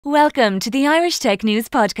Welcome to the Irish Tech News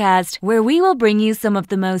Podcast, where we will bring you some of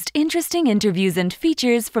the most interesting interviews and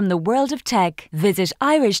features from the world of tech. Visit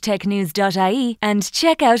irishtechnews.ie and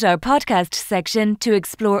check out our podcast section to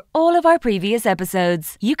explore all of our previous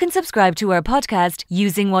episodes. You can subscribe to our podcast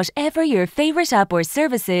using whatever your favourite app or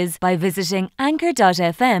service is by visiting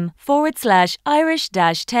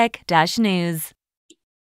anchor.fm/Irish-tech-news.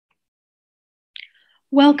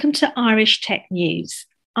 Welcome to Irish Tech News.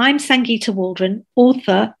 I'm Sangeeta Waldron,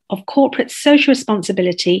 author of Corporate Social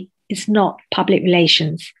Responsibility is Not Public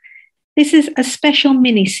Relations. This is a special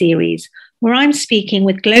mini-series where I'm speaking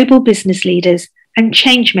with global business leaders and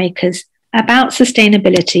change makers about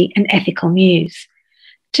sustainability and ethical news.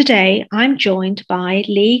 Today, I'm joined by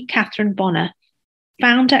Lee Catherine Bonner,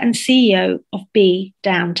 founder and CEO of Be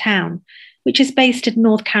Downtown, which is based in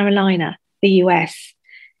North Carolina, the US.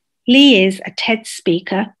 Lee is a TED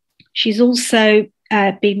speaker. She's also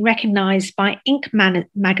been recognised by Inc.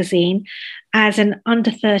 magazine as an under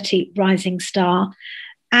 30 rising star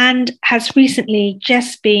and has recently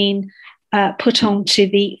just been put onto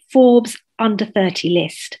the Forbes under 30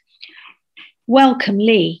 list. Welcome,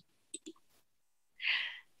 Lee.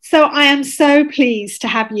 So I am so pleased to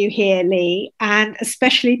have you here, Lee, and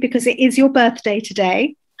especially because it is your birthday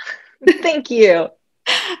today. Thank you.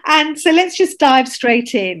 And so let's just dive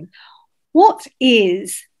straight in. What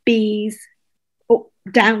is Be's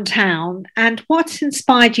Downtown and what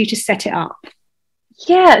inspired you to set it up?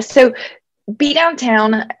 Yeah, so Be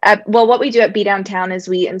Downtown, what we do at Be Downtown is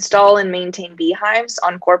we install and maintain beehives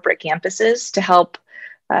on corporate campuses to help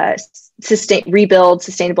rebuild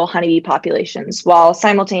sustainable honeybee populations while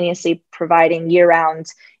simultaneously providing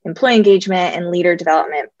year-round employee engagement and leader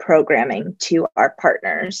development programming to our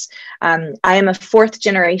partners. I am a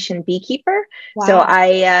fourth-generation beekeeper, wow. So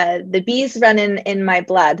the bees run in my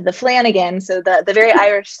blood. The Flanagan, so the very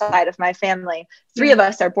Irish side of my family. Three of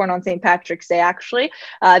us are born on St. Patrick's Day, actually.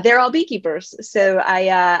 They're all beekeepers. So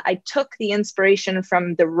I took the inspiration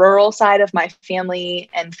from the rural side of my family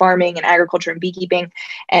and farming and agriculture and beekeeping,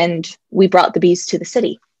 and we brought the bees to the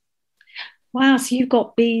city. Wow, so you've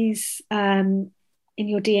got bees in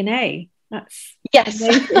your DNA. That's yes.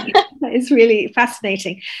 Amazing. That is really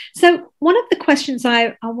fascinating. So one of the questions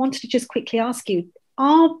I wanted to just quickly ask you,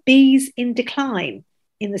 are bees in decline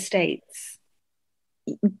in the States?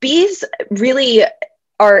 Bees really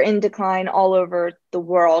are in decline all over the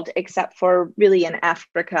world, except for really in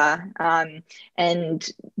Africa. And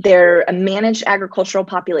they're a managed agricultural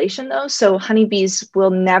population, though. So honeybees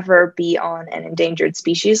will never be on an endangered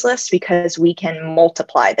species list because we can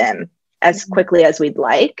multiply them as quickly as we'd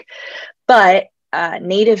like. But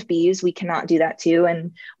native bees, we cannot do that too.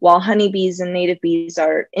 And while honeybees and native bees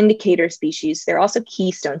are indicator species, they're also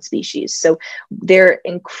keystone species. So they're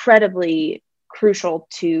incredibly crucial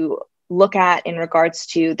to look at in regards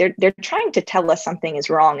to they're trying to tell us something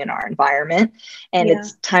is wrong in our environment, and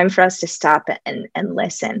it's time for us to stop and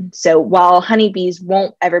listen. So while honeybees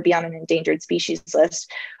won't ever be on an endangered species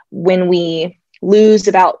list, when we lose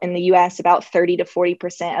in the US about 30 to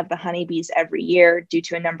 40% of the honeybees every year due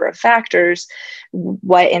to a number of factors,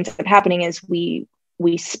 what ends up happening is we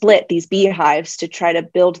split these beehives to try to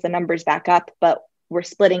build the numbers back up, but we're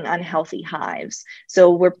splitting unhealthy hives. So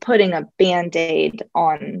we're putting a Band-Aid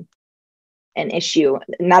on an issue,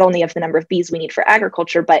 not only of the number of bees we need for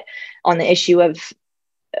agriculture, but on the issue of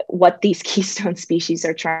what these keystone species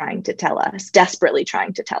are trying to tell us, desperately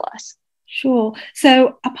trying to tell us. Sure.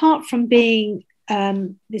 So apart from being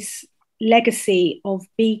this legacy of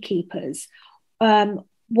beekeepers,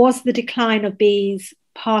 was the decline of bees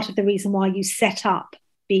part of the reason why you set up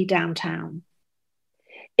Be Downtown?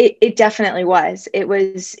 It definitely was. It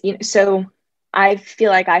was, so I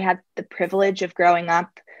feel like I had the privilege of growing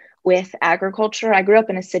up with agriculture. I grew up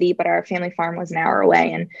in a city, but our family farm was an hour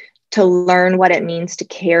away. And to learn what it means to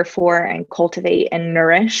care for and cultivate and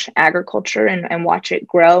nourish agriculture and watch it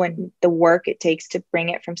grow and the work it takes to bring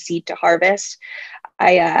it from seed to harvest,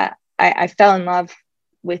 I fell in love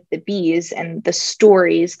with the bees and the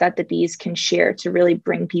stories that the bees can share to really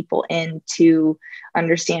bring people into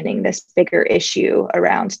understanding this bigger issue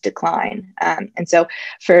around decline. And so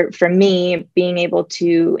for me, being able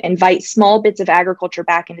to invite small bits of agriculture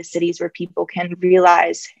back into cities where people can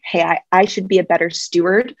realize, hey, I should be a better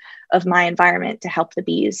steward of my environment to help the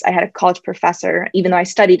bees. I had a college professor, even though I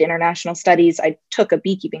studied international studies, I took a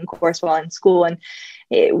beekeeping course while in school. And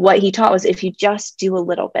what he taught was, if you just do a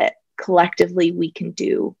little bit, collectively, we can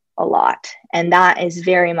do a lot. And that is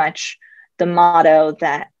very much the motto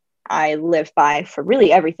that I live by for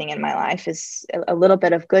really everything in my life is a little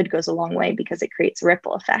bit of good goes a long way, because it creates a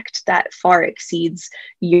ripple effect that far exceeds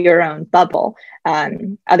your own bubble.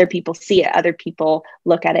 Other people see it, other people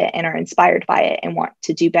look at it and are inspired by it and want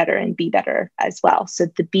to do better and be better as well. So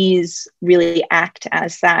the bees really act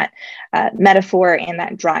as that metaphor and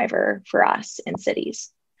that driver for us in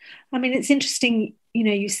cities. I mean, it's interesting,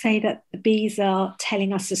 you say that the bees are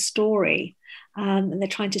telling us a story, and they're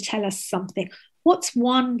trying to tell us something. What's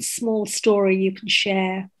one small story you can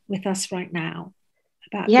share with us right now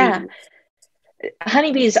about bees?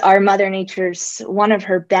 Honeybees are Mother Nature's, one of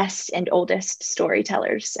her best and oldest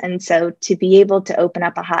storytellers. And so to be able to open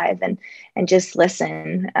up a hive and just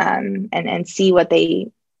listen and see what they're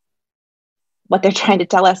trying to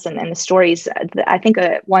tell us and the stories, I think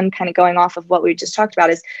one kind of going off of what we just talked about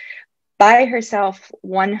is, by herself,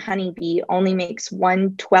 one honeybee only makes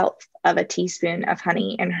 1/12 of a teaspoon of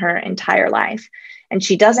honey in her entire life. And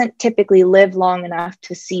she doesn't typically live long enough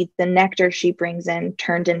to see the nectar she brings in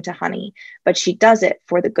turned into honey, but she does it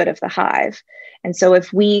for the good of the hive. And so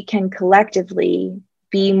if we can collectively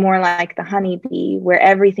be more like the honeybee, where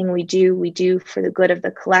everything we do for the good of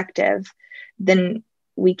the collective, then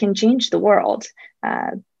we can change the world.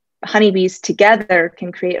 Honeybees together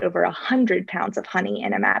can create over 100 pounds of honey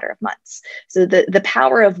in a matter of months. So the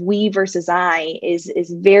power of we versus I is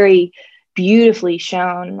very beautifully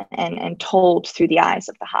shown and told through the eyes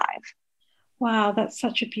of the hive. Wow, that's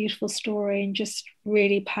such a beautiful story and just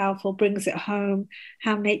really powerful. Brings it home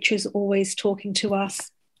how nature's always talking to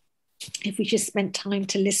us if we just spent time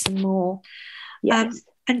to listen more. Yes.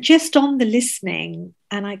 And just on the listening,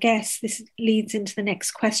 and I guess this leads into the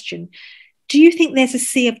next question. Do you think there's a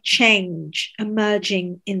sea of change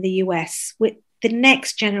emerging in the US with the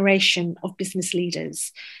next generation of business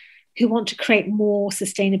leaders who want to create more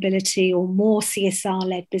sustainability or more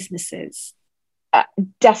CSR-led businesses?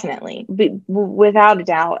 Definitely. Without a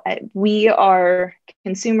doubt. We are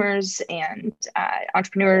consumers and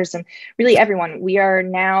entrepreneurs and really everyone. We are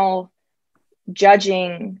now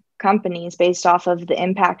judging companies based off of the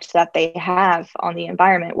impact that they have on the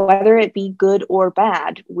environment, whether it be good or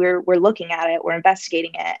bad. We're looking at it, we're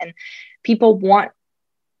investigating it, and people want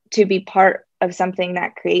to be part of something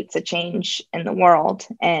that creates a change in the world,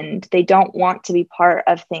 and they don't want to be part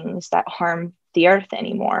of things that harm the earth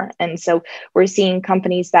anymore. And so we're seeing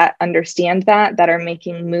companies that understand that are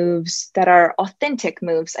making moves that are authentic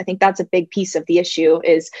moves. I think that's a big piece of the issue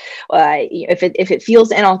is if it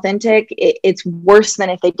feels inauthentic, it's worse than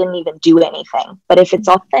if they didn't even do anything. But if it's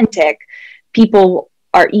authentic, people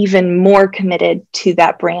are even more committed to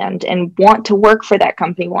that brand and want to work for that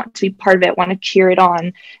company, want to be part of it, want to cheer it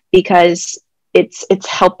on because it's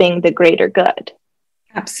helping the greater good.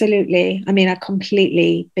 Absolutely. I mean, I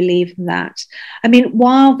completely believe in that. I mean,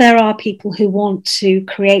 while there are people who want to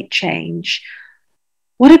create change,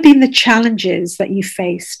 what have been the challenges that you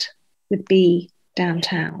faced with Be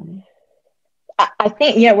Downtown? I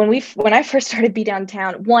think, when I first started Be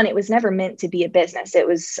Downtown, one, it was never meant to be a business. It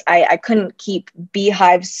was, I couldn't keep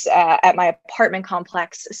beehives at my apartment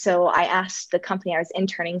complex. So I asked the company I was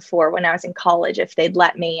interning for when I was in college if they'd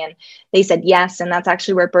let me, and they said yes. And that's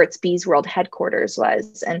actually where Burt's Bees World headquarters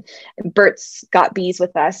was. And Burt's got bees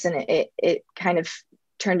with us, and it kind of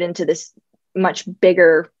turned into this much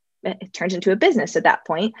bigger, it turned into a business at that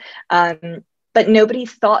point. But nobody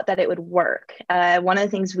thought that it would work. One of the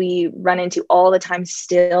things we run into all the time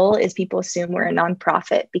still is people assume we're a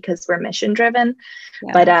nonprofit because we're mission driven.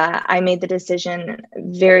 Yeah. But I made the decision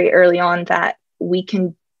very early on that we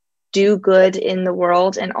can do good in the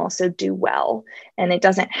world and also do well. And it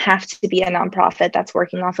doesn't have to be a nonprofit that's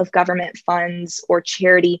working off of government funds or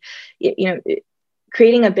charity.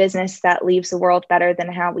 Creating a business that leaves the world better than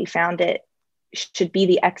how we found it should be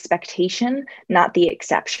the expectation, not the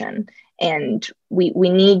exception. And we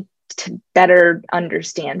need to better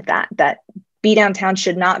understand that Be Downtown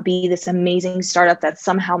should not be this amazing startup that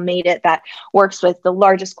somehow made it, that works with the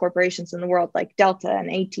largest corporations in the world like Delta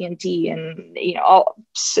and AT&T and all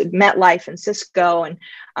MetLife and Cisco,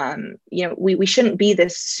 and we shouldn't be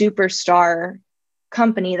this superstar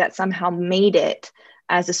company that somehow made it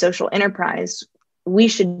as a social enterprise. We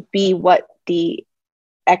should be what the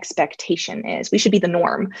expectation is. We should be the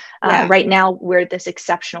norm. Yeah. Right now, we're this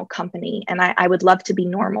exceptional company, and I would love to be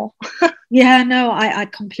normal. Yeah, no, I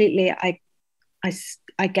completely,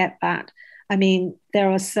 I get that. I mean,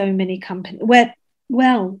 there are so many companies where,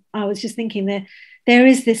 I was just thinking there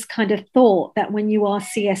is this kind of thought that when you are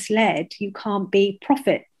CS led, you can't be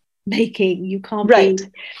profit making. You can't be.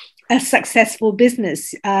 a successful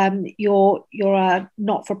business. You're a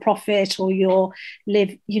not-for-profit, or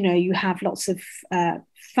you have lots of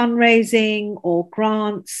fundraising or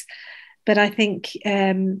grants. But I think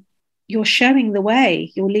you're showing the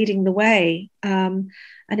way, you're leading the way, and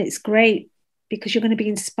it's great because you're going to be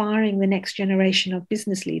inspiring the next generation of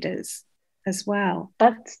business leaders as well.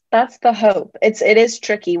 That's the hope. It is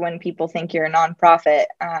tricky when people think you're a nonprofit,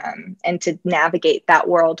 and to navigate that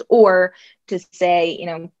world, or to say,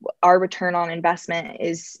 our return on investment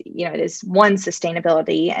is, it is one,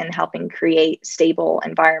 sustainability and helping create stable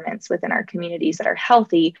environments within our communities that are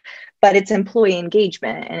healthy, but it's employee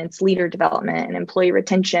engagement and it's leader development and employee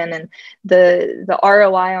retention. And the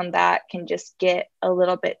ROI on that can just get a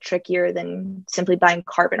little bit trickier than simply buying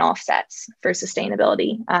carbon offsets for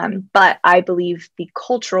sustainability. But I believe the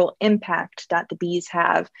cultural impact that the bees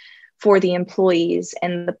have for the employees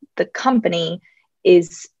and the company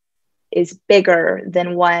is bigger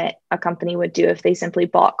than what a company would do if they simply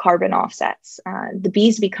bought carbon offsets. The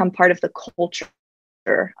bees become part of the culture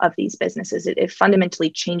of these businesses. It fundamentally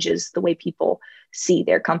changes the way people see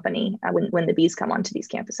their company when the bees come onto these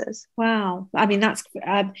campuses. Wow. I mean, that's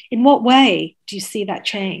in what way do you see that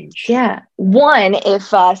change? Yeah. One, if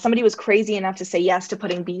somebody was crazy enough to say yes to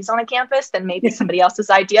putting bees on a campus, then maybe somebody else's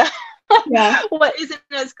idea what isn't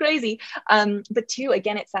as crazy. But two,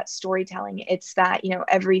 again, it's that storytelling. It's that,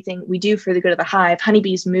 everything we do for the good of the hive.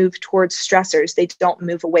 Honeybees move towards stressors. They don't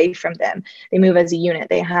move away from them. They move as a unit.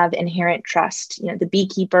 They have inherent trust. The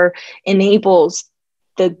beekeeper enables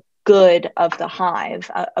the good of the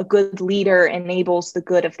hive. A good leader enables the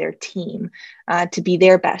good of their team to be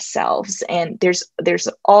their best selves. And there's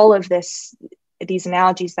all of these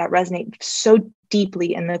analogies that resonate so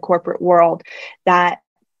deeply in the corporate world that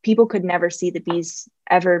people could never see the bees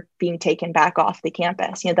ever being taken back off the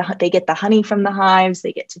campus. They get the honey from the hives.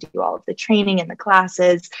 They get to do all of the training and the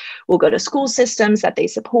classes. We'll go to school systems that they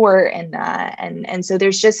support, and so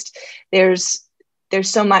there's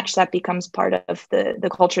so much that becomes part of the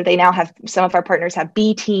culture. They now have, some of our partners have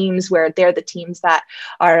bee teams where they're the teams that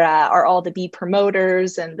are all the bee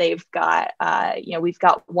promoters. And they've got, we've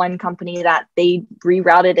got one company that they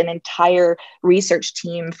rerouted an entire research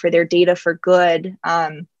team for their data for good.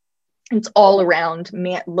 It's all around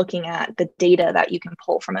looking at the data that you can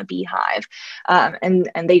pull from a beehive. And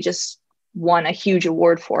they just won a huge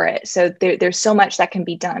award for it. So there's so much that can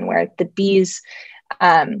be done where the bees,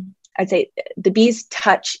 I'd say the bees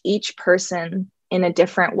touch each person in a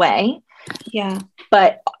different way. Yeah.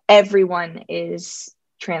 But everyone is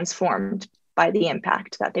transformed by the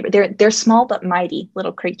impact that they're small but mighty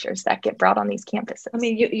little creatures that get brought on these campuses. I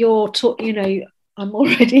mean, I'm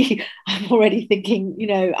already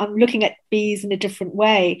thinking, I'm looking at bees in a different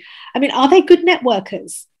way. I mean, are they good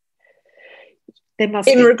networkers? They must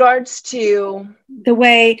be. In regards to the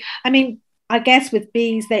way, I mean, I guess with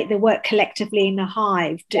bees, they work collectively in a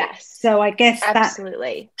hive. Yes. So I guess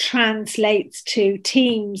absolutely. That translates to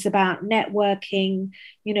teams about networking,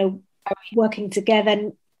 working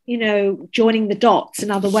together, joining the dots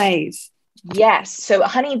in other ways. Yes. So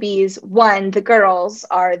honeybees, the girls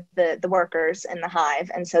are the workers in the hive.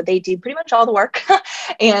 And so they do pretty much all the work.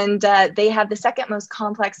 And they have the second most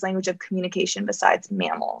complex language of communication besides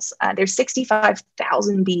mammals. There's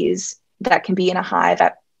 65,000 bees that can be in a hive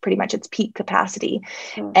at pretty much its peak capacity.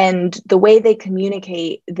 And the way they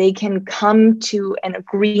communicate, they can come to an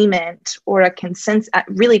agreement or a consensus,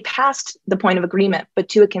 really past the point of agreement, but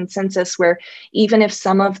to a consensus where even if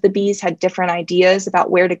some of the bees had different ideas about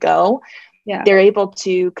where to go, they're able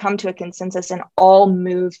to come to a consensus and all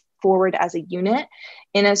move forward as a unit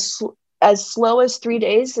in as slow as 3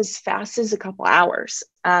 days, as fast as a couple hours.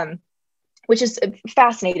 Which is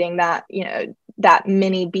fascinating that, that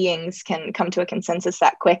many beings can come to a consensus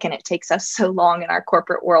that quick, and it takes us so long in our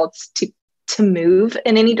corporate worlds to move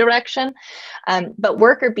in any direction. But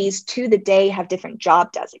worker bees to the day have different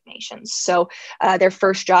job designations. So their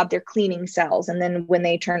first job, they're cleaning cells. And then when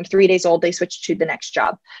they turn 3 days old, they switch to the next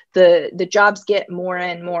job. The jobs get more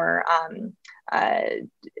and more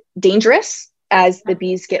dangerous as the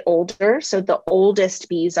bees get older. So the oldest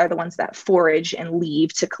bees are the ones that forage and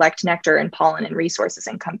leave to collect nectar and pollen and resources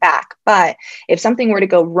and come back. But if something were to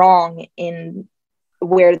go wrong in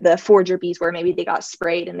where the forager bees were, maybe they got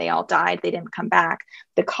sprayed and they all died, they didn't come back,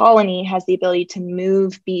 the colony has the ability to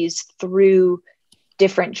move bees through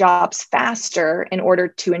different jobs faster in order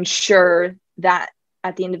to ensure that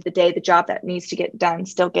at the end of the day, the job that needs to get done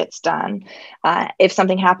still gets done. If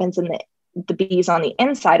something happens and the bees on the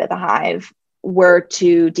inside of the hive were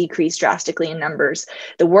to decrease drastically in numbers,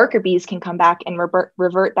 the worker bees can come back and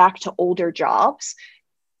revert back to older jobs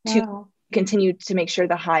to continue to make sure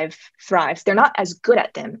the hive thrives. They're not as good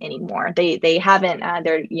at them anymore. They haven't,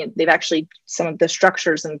 they've actually, some of the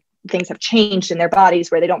structures and things have changed in their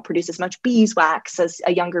bodies where they don't produce as much beeswax as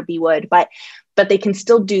a younger bee would, but they can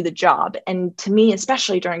still do the job. And to me,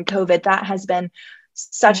 especially during COVID, that has been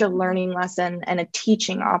such a learning lesson and a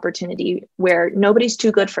teaching opportunity where nobody's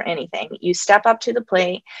too good for anything. You step up to the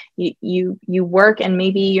plate, you work, and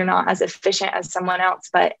maybe you're not as efficient as someone else,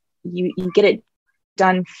 but you get it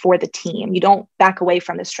done for the team. You don't back away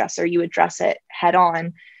from the stressor, you address it head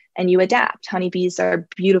on and you adapt. Honeybees are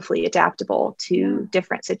beautifully adaptable to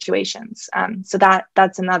different situations. So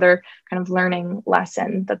that's another kind of learning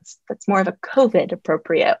lesson that's more of a COVID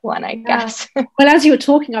appropriate one, I guess. Well, as you were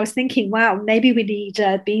talking, I was thinking, wow, maybe we need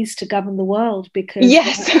bees to govern the world, because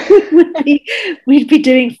yes, we'd be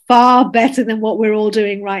doing far better than what we're all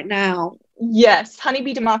doing right now. Yes,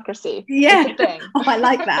 honeybee democracy. Yeah. It's a thing. Oh, I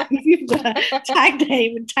like that. You've got a tag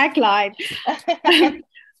name and tagline.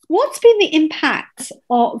 What's been the impact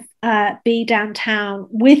of Bee Downtown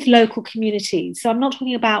with local communities? So I'm not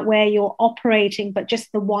talking about where you're operating, but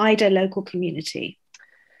just the wider local community.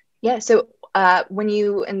 Yeah, so when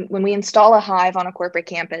we install a hive on a corporate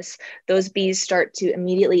campus, those bees start to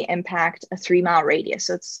immediately impact a 3-mile radius.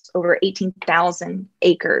 So it's over 18,000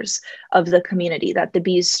 acres of the community that the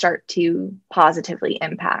bees start to positively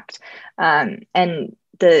impact. And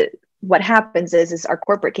what happens is our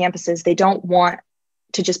corporate campuses, they don't want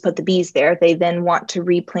to just put the bees there. They then want to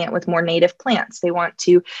replant with more native plants. They want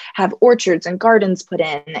to have orchards and gardens put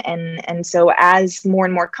in. And so as more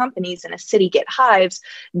and more companies in a city get hives,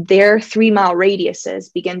 their 3-mile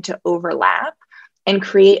radiuses begin to overlap and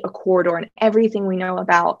create a corridor. And everything we know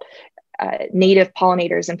about native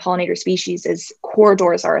pollinators and pollinator species is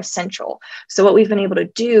corridors are essential. So what we've been able to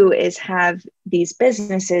do is have these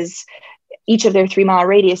businesses, each of their 3-mile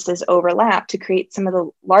radiuses overlap to create some of the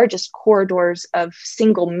largest corridors of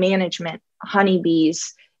single management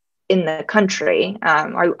honeybees in the country.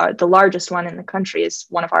 The largest one in the country is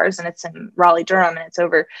one of ours, and it's in Raleigh, Durham, and it's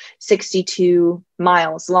over 62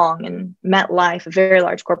 miles long. And MetLife, a very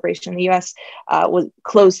large corporation in the US,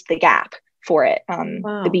 closed the gap for it.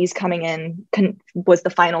 Wow. The bees coming in was the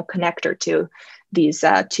final connector to these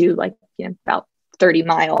two, about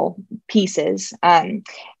 30-mile pieces.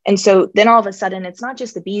 And so then all of a sudden, it's not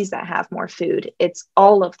just the bees that have more food, it's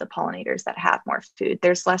all of the pollinators that have more food.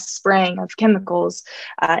 There's less spraying of chemicals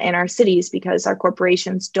in our cities because our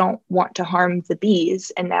corporations don't want to harm the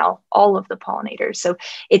bees, and now all of the pollinators. So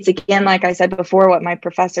it's, again, like I said before, what my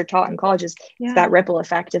professor taught in college is it's that ripple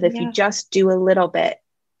effect of if you just do a little bit,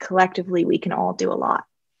 collectively, we can all do a lot.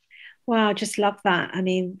 Wow, I just love that. I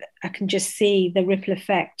mean, I can just see the ripple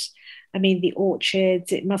effect. I mean, the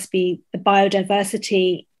orchards, it must be the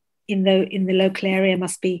biodiversity in the local area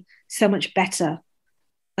must be so much better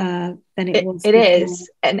than it was. It is.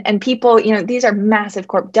 And people, these are massive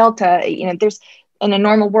Delta, there's, in a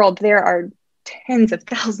normal world, there are tens of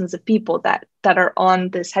thousands of people that are on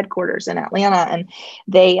this headquarters in Atlanta, and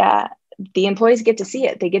the employees get to see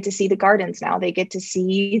it. They get to see the gardens now. They get to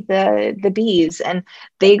see the bees, and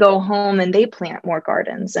they go home and they plant more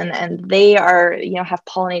gardens, and they are, have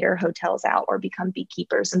pollinator hotels out or become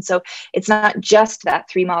beekeepers. And so it's not just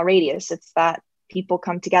that 3-mile radius. It's that people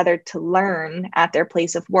come together to learn at their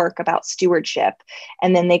place of work about stewardship.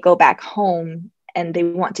 And then they go back home and they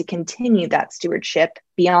want to continue that stewardship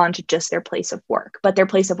beyond just their place of work. But their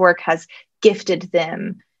place of work has gifted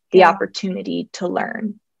them the opportunity to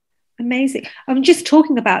learn. Amazing. I'm just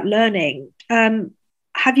talking about learning.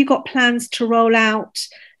 Have you got plans to roll out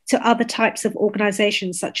to other types of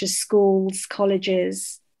organizations such as schools,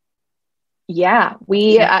 colleges? Yeah,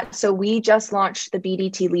 we just launched the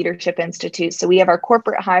BDT Leadership Institute. So we have our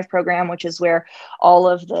corporate hive program, which is where all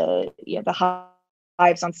of the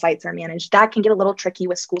hives on sites are managed. That can get a little tricky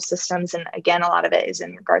with school systems. And again, a lot of it is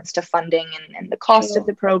in regards to funding and the cost of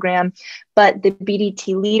the program. But the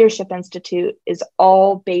BDT Leadership Institute is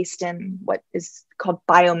all based in what is called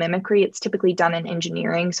biomimicry. It's typically done in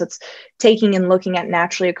engineering. So it's taking and looking at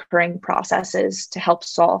naturally occurring processes to help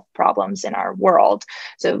solve problems in our world.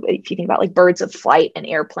 So if you think about like birds of flight and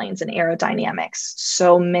airplanes and aerodynamics,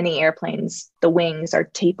 so many airplanes, the wings are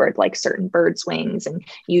tapered like certain birds' wings, and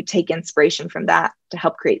you take inspiration from that to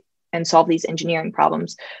help create and solve these engineering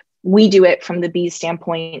problems. We do it from the bee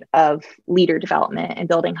standpoint of leader development and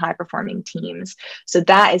building high-performing teams. So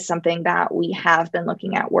that is something that we have been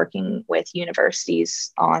looking at working with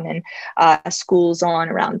universities on and schools on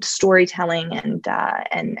around storytelling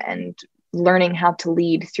and learning how to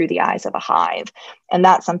lead through the eyes of a hive. And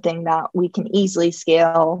that's something that we can easily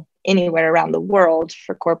scale anywhere around the world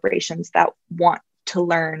for corporations that want to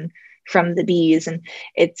learn from the bees. And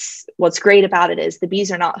it's what's great about it is the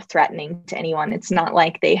bees are not threatening to anyone. It's not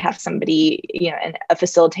like they have somebody, a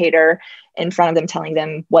facilitator in front of them telling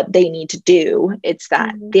them what they need to do. It's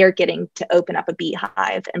that they're getting to open up a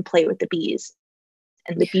beehive and play with the bees,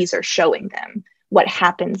 and the bees are showing them what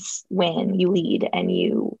happens when you lead and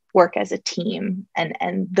you work as a team.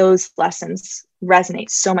 And those lessons resonate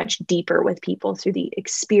so much deeper with people through the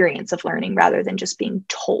experience of learning rather than just being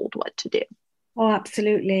told what to do. Oh,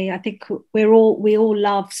 absolutely. I think we all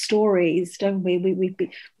love stories, don't we?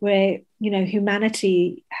 We're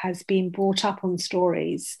humanity has been brought up on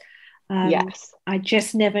stories. Yes. I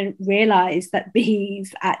just never realized that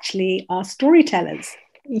bees actually are storytellers.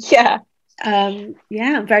 Yeah.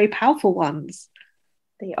 Very powerful ones.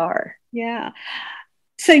 They are. Yeah.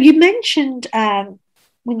 So you mentioned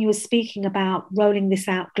when you were speaking about rolling this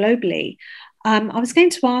out globally, I was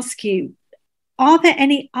going to ask you, are there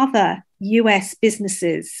any other US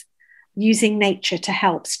businesses using nature to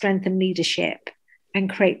help strengthen leadership and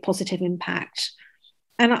create positive impact?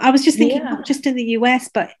 And I was just thinking, not just in the US,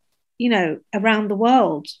 but, around the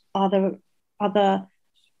world, are there other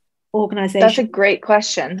organizations? That's a great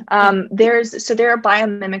question. There are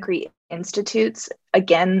biomimicry institutes,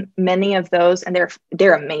 again, many of those, and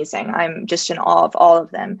they're amazing. I'm just in awe of all of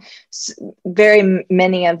them. Very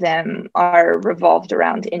many of them are revolved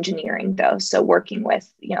around engineering, though. So working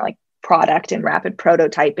with, like product and rapid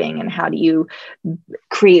prototyping, and how do you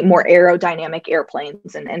create more aerodynamic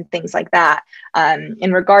airplanes and things like that.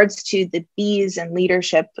 In regards to the bees and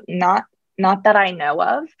leadership, not that I know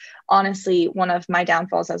of. Honestly, one of my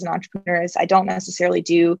downfalls as an entrepreneur is I don't necessarily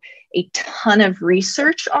do a ton of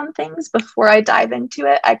research on things before I dive into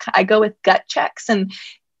it. I go with gut checks, and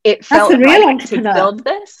it felt right to build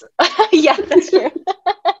this. Yeah, that's true.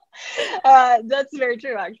 That's very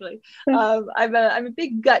true, actually. I'm a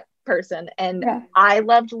big gut person, and I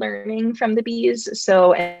loved learning from the bees.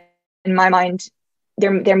 So in my mind,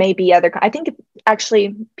 there may be other. I think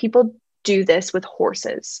actually people do this with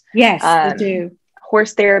horses. Yes, they do.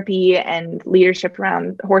 Horse therapy and leadership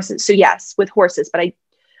around horses. So yes, with horses, but I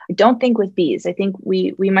don't think with bees. I think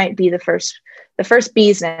we might be the first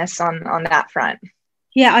bees nest on that front.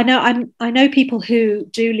 Yeah, I know people who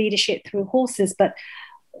do leadership through horses, but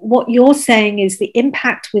what you're saying is the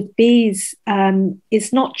impact with bees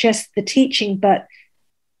is not just the teaching, but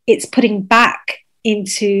it's putting back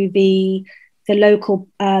into the local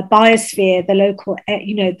biosphere, the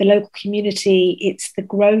local community. It's the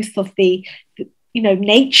growth of the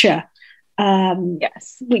nature.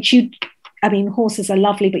 Yes. Which horses are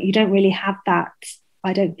lovely, but you don't really have that.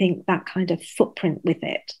 I don't think that kind of footprint with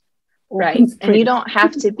it. Right. And you don't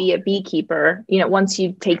have to be a beekeeper, once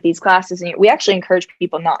you take these classes, and we actually encourage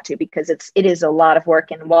people not to, because it is a lot of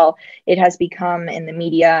work. And while it has become in the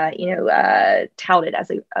media, touted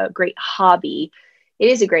as a great hobby, it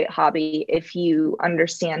is a great hobby if you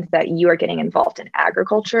understand that you are getting involved in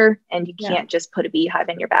agriculture, and you can't just put a beehive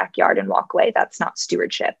in your backyard and walk away. That's not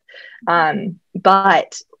stewardship.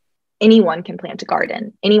 But anyone can plant a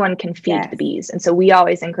garden. Anyone can feed the bees. And so we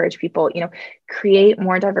always encourage people, create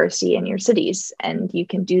more diversity in your cities. And you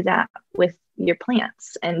can do that with your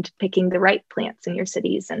plants and picking the right plants in your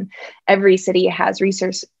cities. And every city has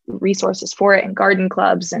resources for it, and garden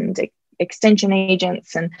clubs and extension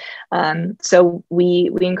agents. And so we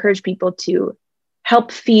encourage people to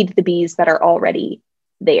help feed the bees that are already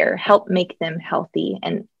there, help make them healthy.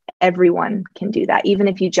 And everyone can do that. Even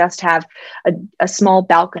if you just have a small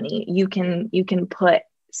balcony, you can put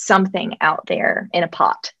something out there in a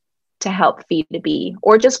pot to help feed a bee,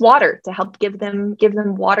 or just water to help give them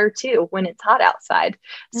water too when it's hot outside.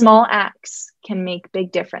 Small acts can make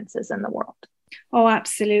big differences in the world. Oh,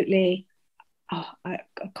 absolutely. Oh, I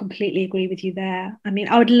completely agree with you there.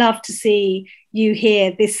 I would love to see you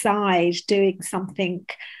here this side doing something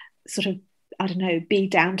sort of, I don't know, be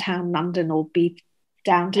downtown London or be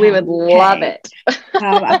downtown. We would love it.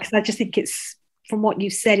 Because I just think it's, from what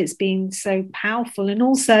you've said, it's been so powerful. And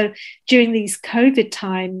also during these COVID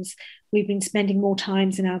times, we've been spending more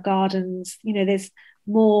times in our gardens. There's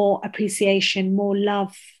more appreciation, more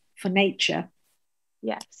love for nature.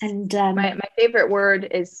 Yes. And my favorite word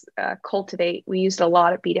is cultivate. We used a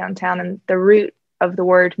lot at Be Downtown, and the root of the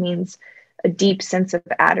word means a deep sense of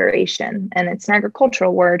adoration. And it's an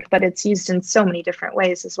agricultural word, but it's used in so many different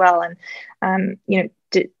ways as well. And,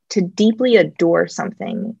 to deeply adore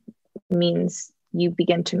something means you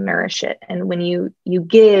begin to nourish it. And when you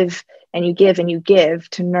give and you give and you give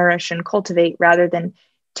to nourish and cultivate, rather than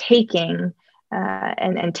taking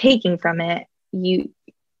and taking from it,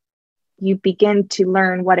 you begin to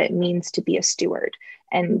learn what it means to be a steward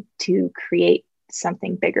and to create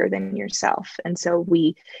something bigger than yourself. And so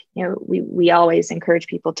we always encourage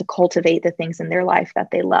people to cultivate the things in their life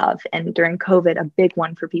that they love. And during COVID, a big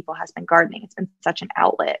one for people has been gardening. It's been such an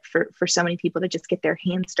outlet for so many people to just get their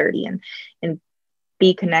hands dirty and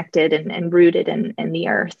be connected and rooted in the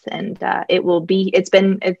earth. And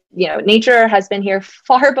nature has been here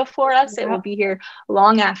far before us. It will be here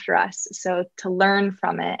long after us. So to learn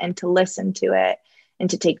from it and to listen to it and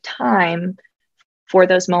to take time for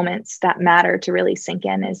those moments that matter to really sink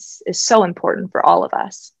in is so important for all of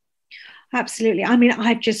us. Absolutely. I mean,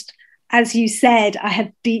 as you said, I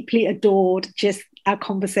have deeply adored just our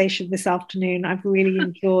conversation this afternoon. I've really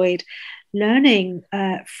enjoyed learning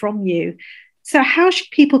from you. So how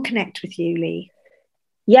should people connect with you, Lee?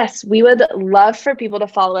 Yes, we would love for people to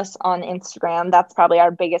follow us on Instagram. That's probably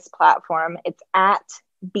our biggest platform. It's at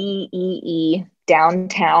BEE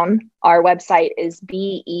Downtown. Our website is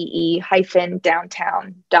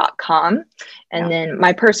bee-downtown.com. And then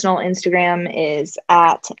my personal Instagram is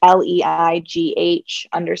at LEIGH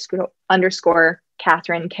 _Catherine,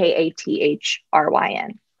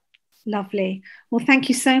 KATHRYN. Lovely. Well, thank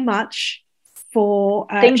you so much for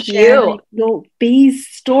sharing your bees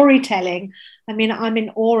storytelling. I mean, I'm in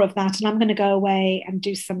awe of that, and I'm going to go away and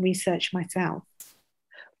do some research myself.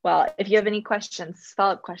 Well, if you have any questions,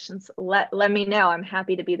 follow-up questions, let me know. I'm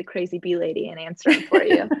happy to be the crazy bee lady and answer them for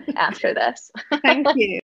you after this. Thank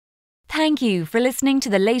you. Thank you for listening to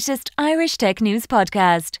the latest Irish Tech News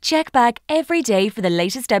podcast. Check back every day for the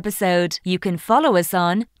latest episode. You can follow us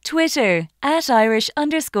on Twitter at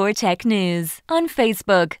Irish_Tech News, on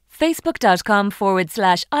Facebook,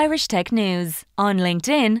 facebook.com/Irish Tech News, on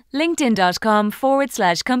LinkedIn,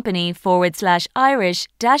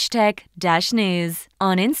 linkedin.com/Irish-Tech-News,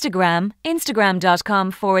 on Instagram,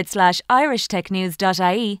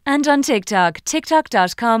 instagram.com/IrishTechNews.ie, and on TikTok,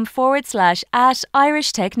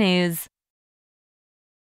 tiktok.com/@Irish Tech News.